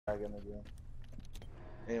Again.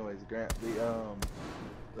 Anyways, Grant,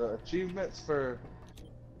 the achievements for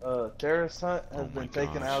terrorist hunt have been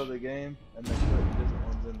taken out of the game, and they put different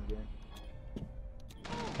ones in the game.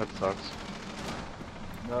 That sucks.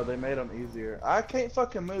 No, they made them easier. I can't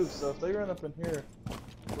fucking move, so if they run up in here,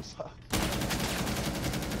 what's up?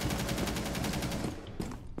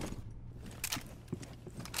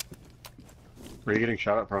 Where are you getting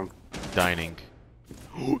shot at from? Dining.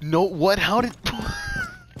 No, what? How did...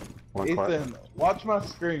 Ethan, watch my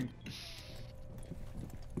screen.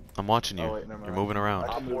 I'm watching you. Oh, wait, never mind. You're moving around.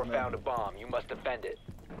 Op 4 found a bomb. You must defend it.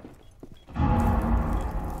 I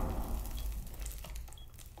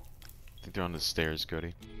think they're on the stairs,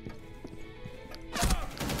 Cody.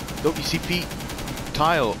 Nope, you see feet.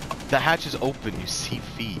 Kyle, the hatch is open. You see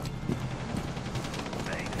feet.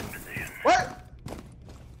 What?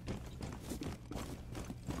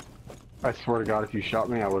 I swear to God, if you shot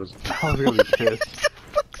me, I was gonna be pissed.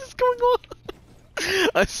 What the fuck is going on?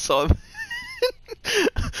 I saw that.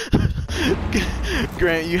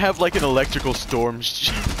 Grant, you have like an electrical storm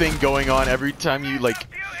thing going on every time you like.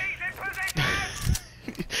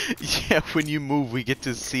 Yeah, when you move, we get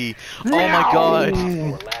to see. Oh my god,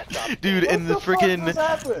 dude! And the freaking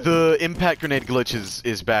the impact grenade glitch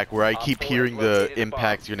is back, where I keep hearing the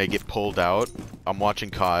impact grenade get pulled out. I'm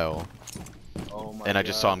watching Kyle. Oh my and I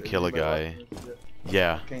just saw him kill a guy.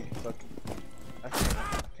 Yeah.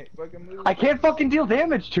 I can't fucking deal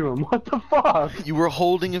damage to him. What the fuck? You were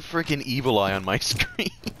holding a freaking evil eye on my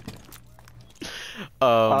screen.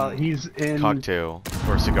 He's in cocktail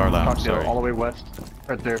or cigar lounge. cocktail, Sorry. all the way west,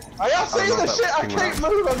 right there. Are y'all seeing this shit? I can't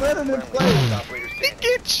move. I'm running in place. He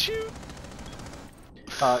gets you.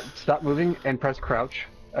 Stop moving and press crouch,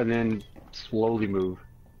 and then slowly move.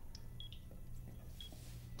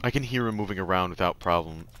 I can hear him moving around without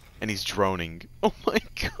problem, and he's droning. Oh my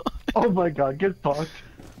god. Oh my god, get fucked.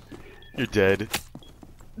 You're dead.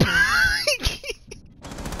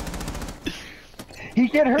 He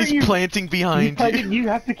can't hurt you. He's planting behind you. You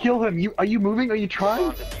have to kill him. Are you moving? Are you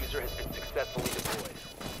trying? Diffuser has been successfully deployed.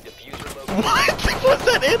 Diffuser What was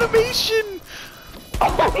that animation?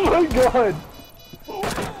 Oh my god.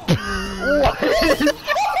 What?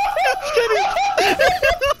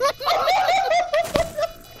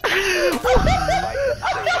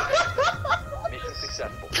 Mission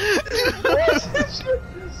successful.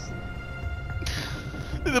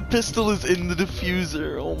 The pistol is in the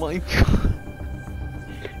diffuser. Oh my god.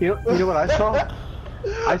 You know what I saw?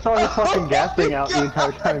 I saw his fucking gas thing out the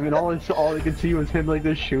entire time, and all I could see was him like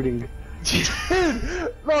just shooting. Dude,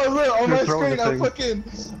 no, look, on my throwing screen,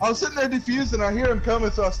 the I'm sitting there defusing, I hear him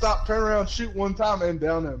coming, so I stop, turn around, shoot one time, and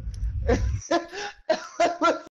down him.